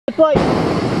Flight.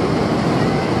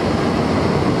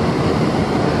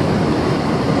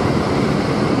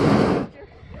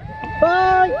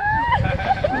 Bye.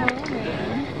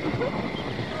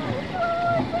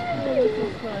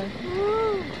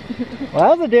 Well,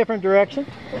 that was a different direction.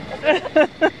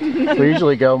 We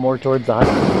usually go more towards the highway.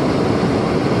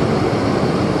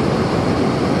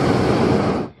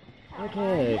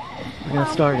 Okay, we're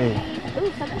gonna start it.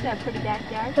 Ooh, something's got a pretty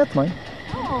backyard. That's mine.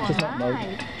 Oh, Just not mowed.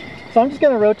 nice. So I'm just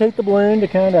gonna rotate the balloon to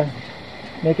kind of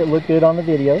make it look good on the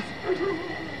videos.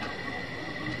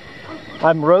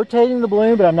 I'm rotating the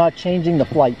balloon, but I'm not changing the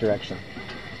flight direction.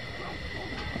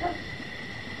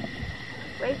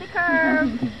 Raise the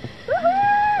curve.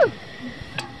 Woohoo!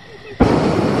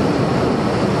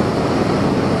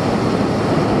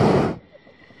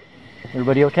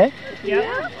 Everybody okay?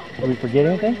 Yeah. Did we forget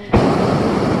anything?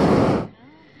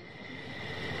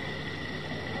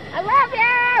 I love you!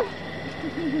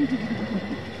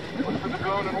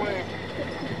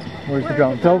 Where's the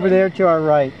drone? It's over there to our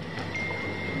right.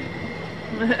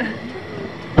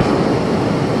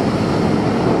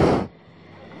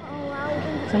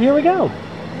 So here we go.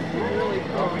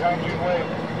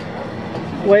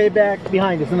 Way back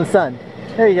behind us in the sun.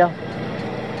 There you go.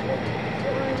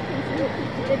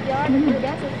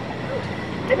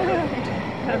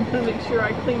 I'm gonna make sure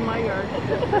I clean my yard.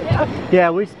 Yeah,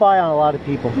 we spy on a lot of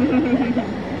people.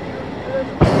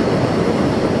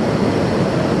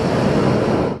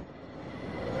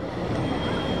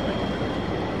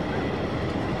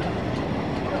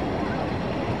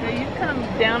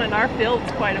 Down in our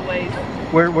fields quite a ways.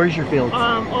 Where's your field?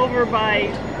 Over by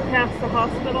past the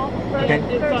hospital. Okay.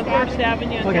 It's on First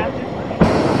Avenue and Okay. Captain.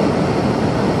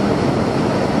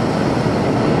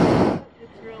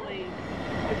 It's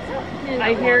really,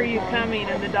 I hear you coming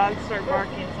and the dogs start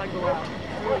barking, so I go out.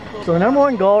 It's really cool. So the number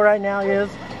one goal right now is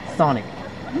Sonic.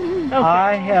 Okay.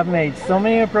 I have made so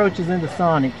many approaches into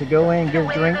Sonic to go in and get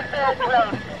a drink.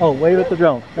 Oh, wave at the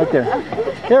drone. Right there.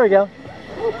 There we go.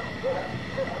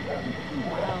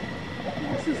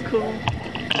 This is cool.